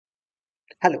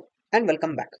Hello and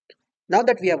welcome back. Now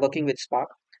that we are working with Spark,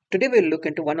 today we'll look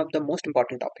into one of the most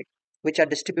important topics, which are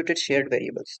distributed shared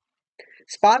variables.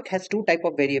 Spark has two types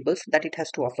of variables that it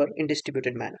has to offer in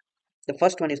distributed manner. The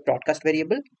first one is broadcast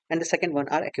variable and the second one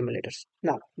are accumulators.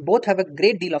 Now, both have a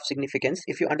great deal of significance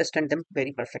if you understand them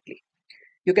very perfectly.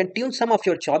 You can tune some of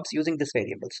your jobs using these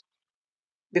variables.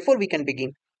 Before we can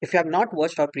begin, if you have not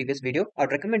watched our previous video,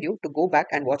 I'd recommend you to go back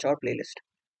and watch our playlist.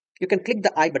 You can click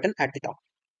the I button at the top.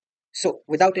 So,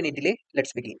 without any delay,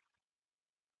 let's begin.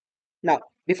 Now,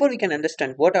 before we can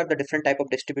understand what are the different type of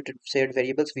distributed shared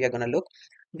variables we are going to look,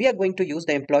 we are going to use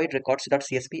the employee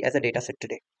records.csv as a dataset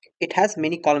today. It has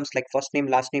many columns like first name,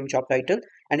 last name, job title,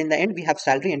 and in the end we have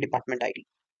salary and department ID.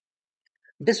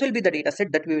 This will be the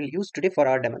dataset that we will use today for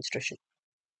our demonstration.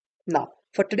 Now,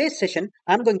 for today's session,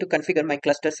 I'm going to configure my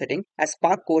cluster setting as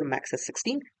Spark Core Max as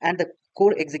 16 and the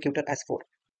core executor as 4.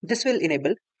 This will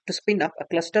enable to spin up a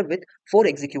cluster with 4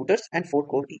 executors and 4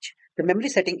 core each. The memory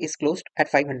setting is closed at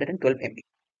 512 MB.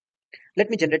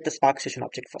 Let me generate the Spark session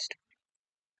object first.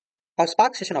 Our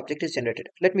Spark session object is generated.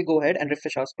 Let me go ahead and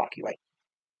refresh our Spark UI.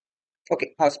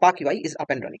 Okay, our Spark UI is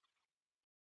up and running.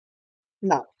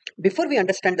 Now, before we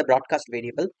understand the broadcast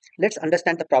variable, let's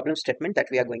understand the problem statement that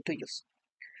we are going to use.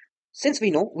 Since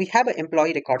we know we have an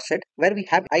employee record set where we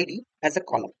have ID as a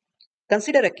column.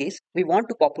 Consider a case we want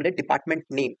to populate department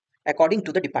name according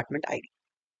to the department ID.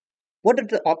 What are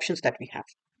the options that we have?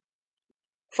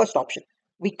 First option,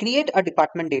 we create a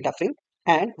department data frame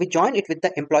and we join it with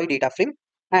the employee data frame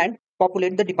and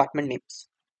populate the department names.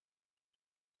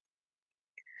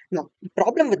 Now, the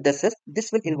problem with this is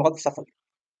this will involve shuffle.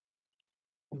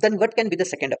 Then what can be the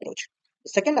second approach?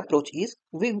 The second approach is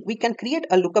we can create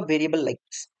a lookup variable like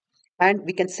this and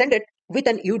we can send it with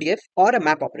an UDF or a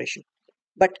map operation.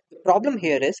 But the problem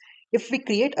here is if we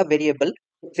create a variable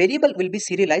will be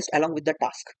serialized along with the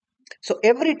task. So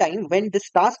every time when this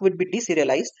task would be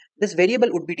deserialized, this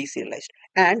variable would be deserialized.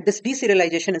 And this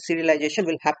deserialization and serialization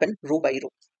will happen row by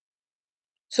row.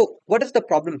 So what is the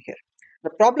problem here? The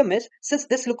problem is, since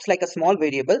this looks like a small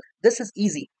variable, this is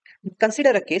easy. Consider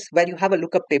a case where you have a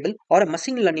lookup table or a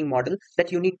machine learning model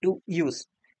that you need to use.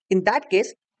 In that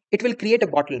case, it will create a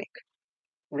bottleneck,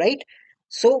 right?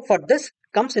 So for this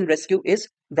comes in rescue is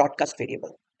broadcast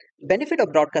variable. Benefit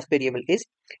of broadcast variable is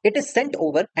it is sent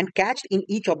over and cached in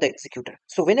each of the executor.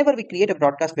 So whenever we create a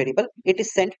broadcast variable, it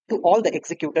is sent to all the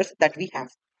executors that we have.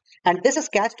 And this is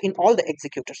cached in all the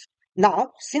executors.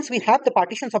 Now, since we have the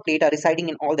partitions of data residing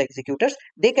in all the executors,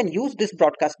 they can use this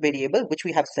broadcast variable which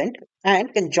we have sent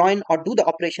and can join or do the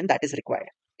operation that is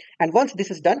required. And once this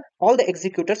is done, all the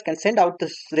executors can send out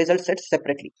the result sets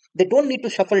separately. They don't need to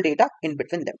shuffle data in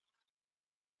between them.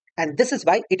 And this is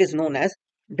why it is known as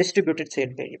distributed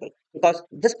shared variable, because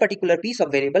this particular piece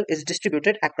of variable is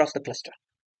distributed across the cluster.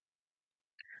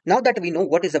 Now that we know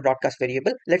what is a broadcast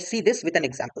variable, let's see this with an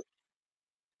example.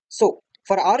 So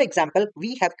for our example,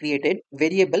 we have created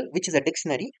variable which is a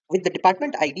dictionary with the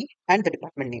department ID and the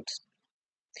department names.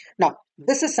 Now,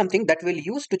 this is something that we'll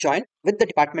use to join with the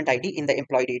department ID in the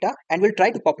employee data and we'll try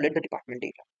to populate the department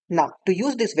data. Now, to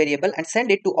use this variable and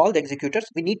send it to all the executors,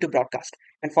 we need to broadcast.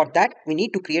 And for that, we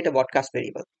need to create a broadcast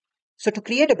variable. So to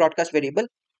create a broadcast variable,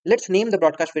 let's name the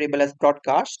broadcast variable as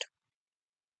broadcast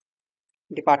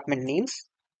department names.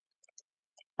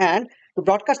 And to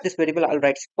broadcast this variable, I'll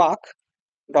write spark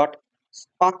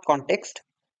context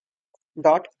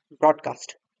dot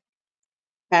broadcast.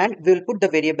 And we'll put the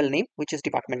variable name, which is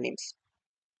department names.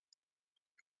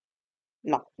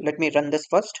 Now, let me run this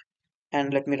first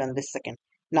and let me run this second.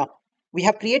 Now, we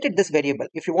have created this variable.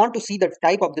 If you want to see the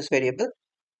type of this variable,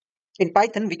 in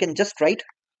Python, we can just write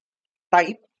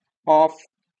type of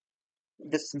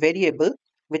this variable,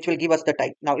 which will give us the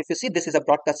type. Now, if you see, this is a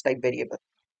broadcast type variable.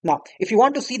 Now, if you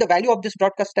want to see the value of this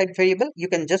broadcast type variable, you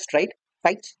can just write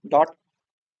types dot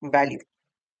value.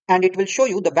 And it will show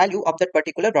you the value of that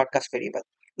particular broadcast variable.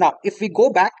 Now, if we go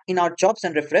back in our jobs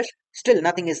and refresh, still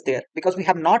nothing is there because we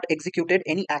have not executed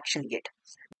any action yet.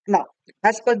 Now,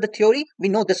 as per the theory, we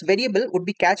know this variable would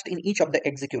be cached in each of the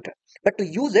executor. But to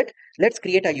use it, let's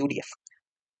create a UDF.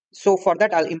 So for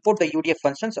that, I'll import the UDF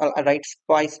functions. I'll write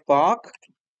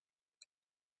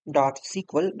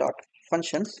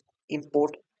PySpark.sql.functions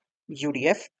import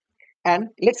UDF. And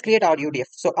let's create our UDF.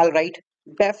 So I'll write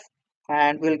def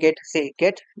and we'll get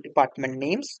department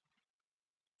names.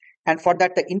 And for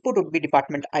that, the input would be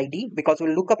department ID because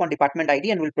we'll look up on department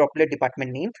ID and we'll populate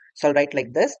department name. So I'll write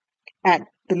like this. And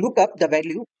to look up the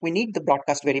value, we need the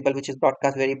broadcast variable, which is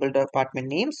broadcast variable department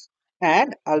names.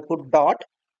 And I'll put dot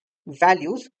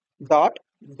values dot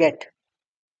get.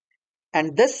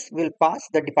 And this will pass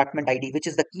the department ID, which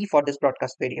is the key for this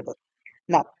broadcast variable.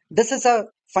 Now, this is a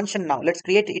function now. Let's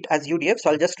create it as UDF.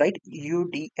 So I'll just write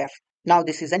UDF. Now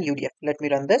this is an UDF. Let me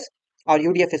run this. Our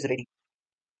UDF is ready.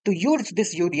 To use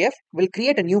this UDF, we'll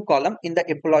create a new column in the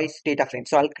employees data frame.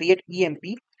 So I'll create EMP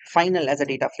final as a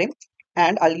data frame,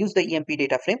 and I'll use the EMP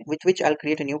data frame with which I'll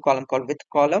create a new column called with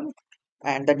column,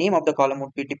 and the name of the column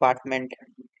would be department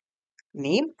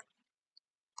name,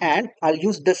 and I'll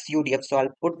use this UDF. So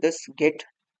I'll put this get,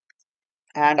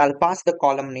 and I'll pass the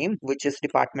column name, which is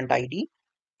department ID.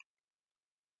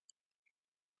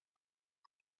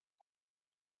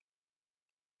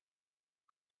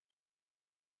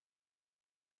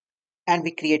 And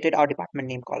we created our department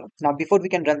name column. Now, before we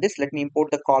can run this, let me import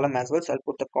the column as well. So I'll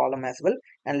put the column as well,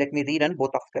 and let me rerun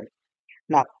both of them.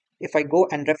 Now, if I go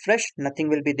and refresh, nothing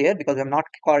will be there because I've not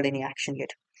called any action yet.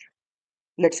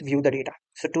 Let's view the data.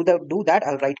 So do that,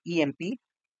 I'll write emp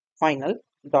final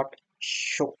dot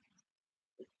show.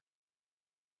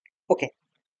 Okay.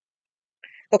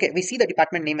 Okay, we see the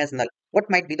department name as null. What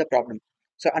might be the problem?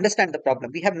 So understand the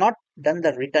problem. We have not done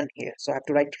the return here. So I have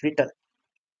to write return.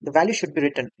 The value should be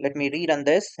written. Let me rerun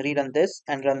this,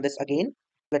 and run this again.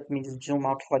 Let me zoom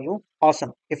out for you.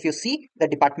 Awesome. If you see, the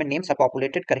department names are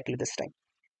populated correctly this time.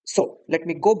 So let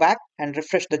me go back and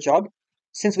refresh the job.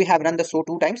 Since we have run the show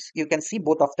 2 times, you can see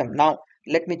both of them. Now,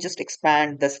 let me just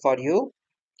expand this for you.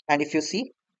 And if you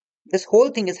see, this whole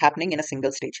thing is happening in a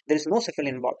single stage. There is no shuffle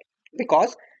involved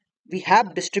because we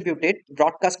have distributed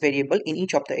broadcast variable in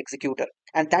each of the executor,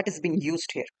 and that is being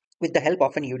used here with the help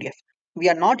of an UDF. We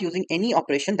are not using any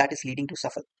operation that is leading to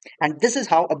shuffle. And this is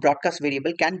how a broadcast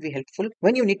variable can be helpful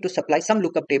when you need to supply some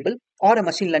lookup table or a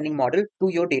machine learning model to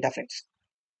your data frames.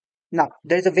 Now,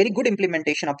 there is a very good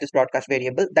implementation of this broadcast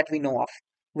variable that we know of,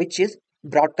 which is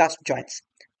broadcast joins.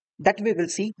 That we will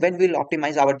see when we will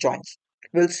optimize our joins.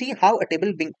 We'll see how a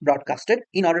table being broadcasted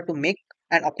in order to make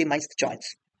and optimize the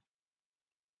joins.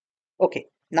 Okay,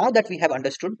 now that we have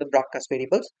understood the broadcast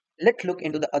variables, let's look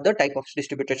into the other type of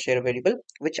distributed share variable,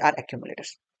 which are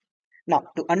accumulators. Now,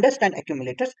 to understand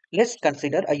accumulators, let's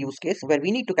consider a use case where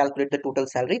we need to calculate the total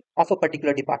salary of a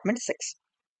particular department 6.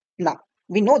 Now,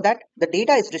 we know that the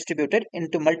data is distributed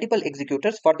into multiple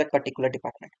executors for that particular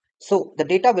department. So the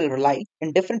data will rely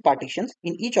in different partitions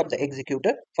in each of the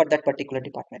executor for that particular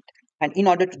department. And in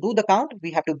order to do the count,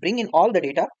 we have to bring in all the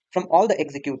data from all the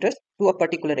executors to a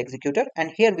particular executor.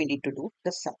 And here we need to do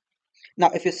the sum.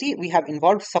 Now, if you see, we have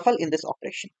involved shuffle in this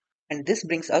operation. And this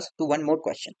brings us to one more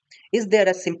question. Is there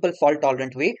a simple fault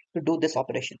tolerant way to do this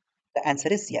operation? The answer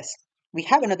is yes. We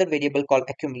have another variable called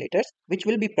accumulators, which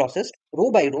will be processed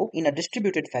row by row in a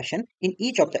distributed fashion in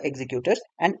each of the executors,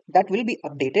 and that will be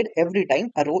updated every time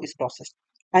a row is processed.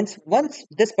 And once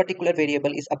this particular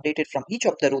variable is updated from each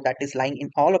of the row that is lying in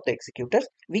all of the executors,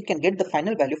 we can get the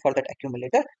final value for that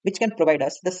accumulator, which can provide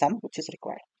us the sum which is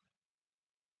required.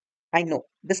 I know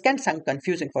this can sound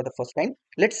confusing for the first time.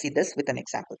 Let's see this with an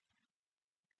example.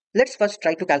 Let's first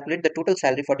try to calculate the total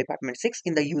salary for department 6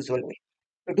 in the usual way.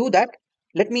 To do that,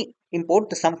 let me import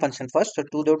the sum function first. So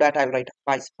to do that, I'll write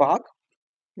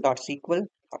PySpark.sql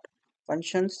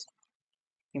functions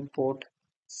import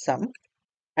sum.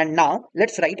 And now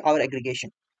let's write our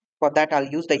aggregation. For that, I'll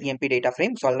use the EMP data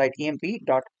frame. So I'll write EMP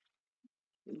dot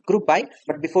group by.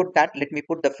 But before that, let me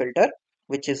put the filter,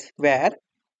 which is where,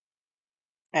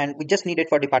 and we just need it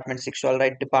for department 6. So I'll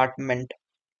write department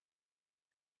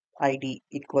ID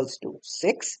equals to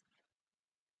 6.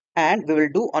 And we will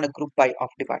do on a group by of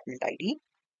department ID.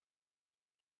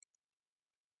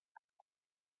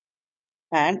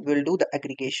 And we'll do the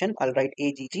aggregation. I'll write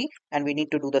AGG, and we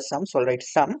need to do the sum. So I'll write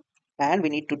sum, and we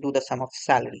need to do the sum of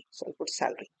salary. So I'll put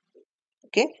salary.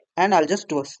 Okay, and I'll just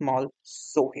do a small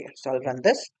so here. So I'll run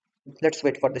this. Let's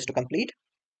wait for this to complete.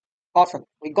 Awesome.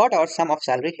 We got our sum of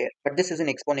salary here, but this is in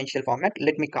exponential format.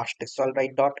 Let me cast this. So I'll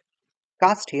write dot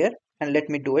cast here, and let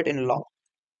me do it in long.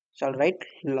 So I'll write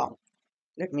long.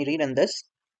 Let me rerun this.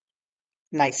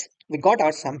 Nice. We got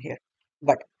our sum here.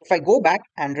 But if I go back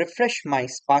and refresh my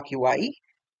Spark UI,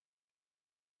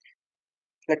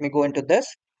 let me go into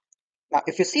this. Now,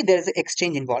 if you see, there is an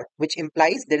exchange involved, which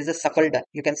implies there is a shuffle done.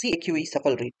 You can see AQE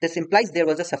shuffle read. This implies there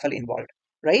was a shuffle involved,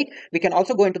 right? We can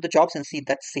also go into the jobs and see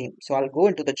that same. So I'll go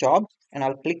into the job and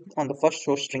I'll click on the first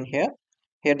source string here.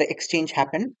 Here the exchange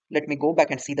happened. Let me go back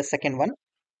and see the second one.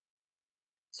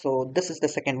 So this is the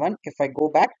second one. If I go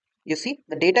back, you see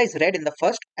the data is read in the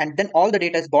first, and then all the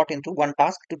data is brought into one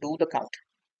task to do the count.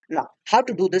 Now, how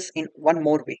to do this in one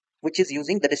more way, which is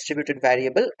using the distributed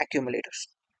variable accumulators.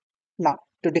 Now,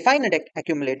 to define an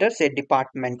accumulator, say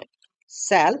department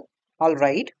sal, I'll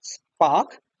write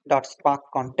spark.spark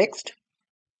context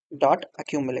dot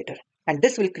accumulator. And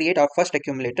this will create our first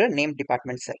accumulator named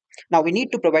department cell. Now we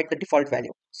need to provide the default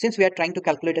value. Since we are trying to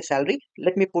calculate a salary,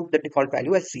 let me put the default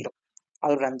value as 0.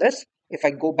 I'll run this. If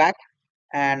I go back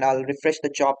and I'll refresh the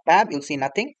job tab, you'll see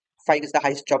nothing. 5 is the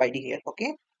highest job ID here.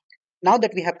 Okay. Now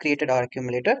that we have created our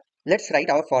accumulator, let's write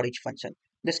our for each function.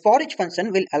 This for each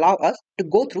function will allow us to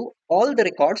go through all the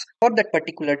records for that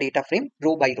particular data frame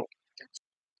row by row.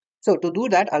 So to do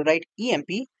that, I'll write emp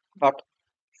dot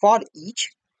for each,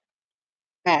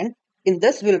 and in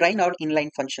this we'll write our inline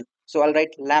function. So I'll write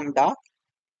lambda,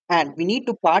 and we need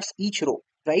to parse each row,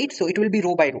 right? So it will be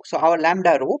row by row. So our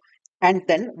lambda row, and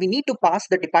then we need to pass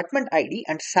the department ID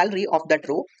and salary of that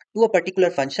row to a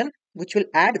particular function, which will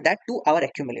add that to our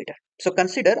accumulator. So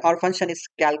consider our function is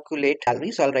calculate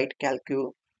salary. So I'll write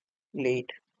calculate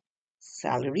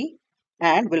salary,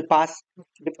 and we'll pass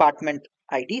department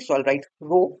ID. So I'll write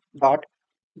row dot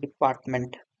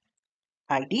department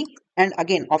ID, and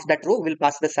again of that row we'll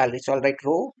pass the salary. So I'll write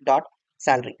row dot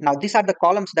salary. Now these are the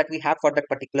columns that we have for that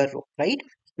particular row, right?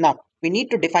 Now we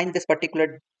need to define this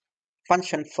particular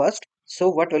function first. So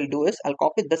what we'll do is I'll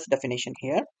copy this definition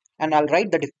here, and I'll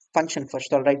write the function first.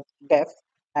 So I'll write def,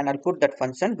 and I'll put that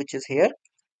function which is here,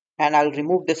 and I'll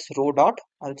remove this row dot.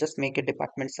 I'll just make it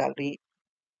department salary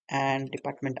and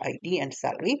department ID and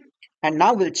salary. And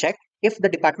now we'll check if the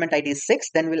department ID is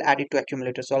 6, then we'll add it to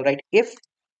accumulator. So I'll write if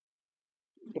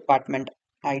department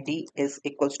ID is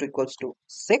equals to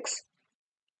 6,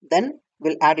 then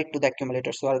we'll add it to the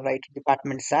accumulator. So I'll write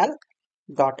department sal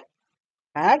dot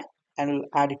add, and we'll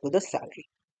add it to the salary.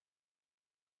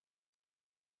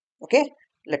 Okay,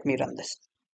 let me run this.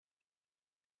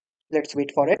 Let's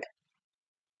wait for it.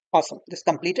 Awesome, this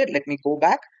completed. Let me go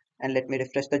back and let me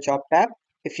refresh the job tab.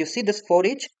 If you see this for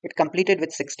each, it completed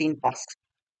with 16 tasks.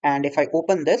 And if I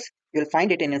open this, you'll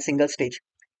find it in a single stage.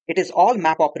 It is all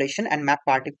map operation and map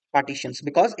partitions,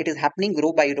 because it is happening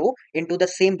row by row into the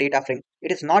same data frame.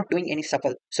 It is not doing any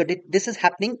shuffle. So this is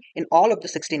happening in all of the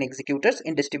 16 executors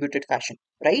in distributed fashion,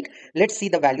 right? Let's see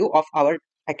the value of our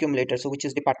accumulator, so which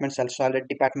is department sal. So I'll let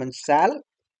department sal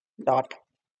dot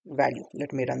value.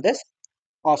 Let me run this.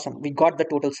 Awesome, we got the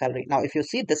total salary. Now if you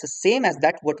see, this is same as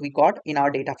that what we got in our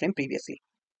data frame previously.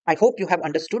 I hope you have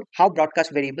understood how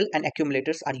broadcast variable and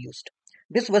accumulators are used.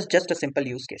 This was just a simple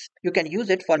use case. You can use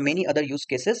it for many other use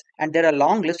cases, and there are a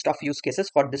long list of use cases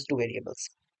for these two variables.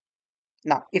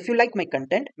 Now, if you like my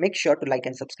content, make sure to like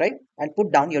and subscribe, and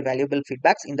put down your valuable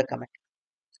feedbacks in the comment.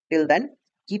 Till then,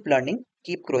 keep learning,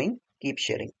 keep growing, keep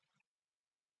sharing.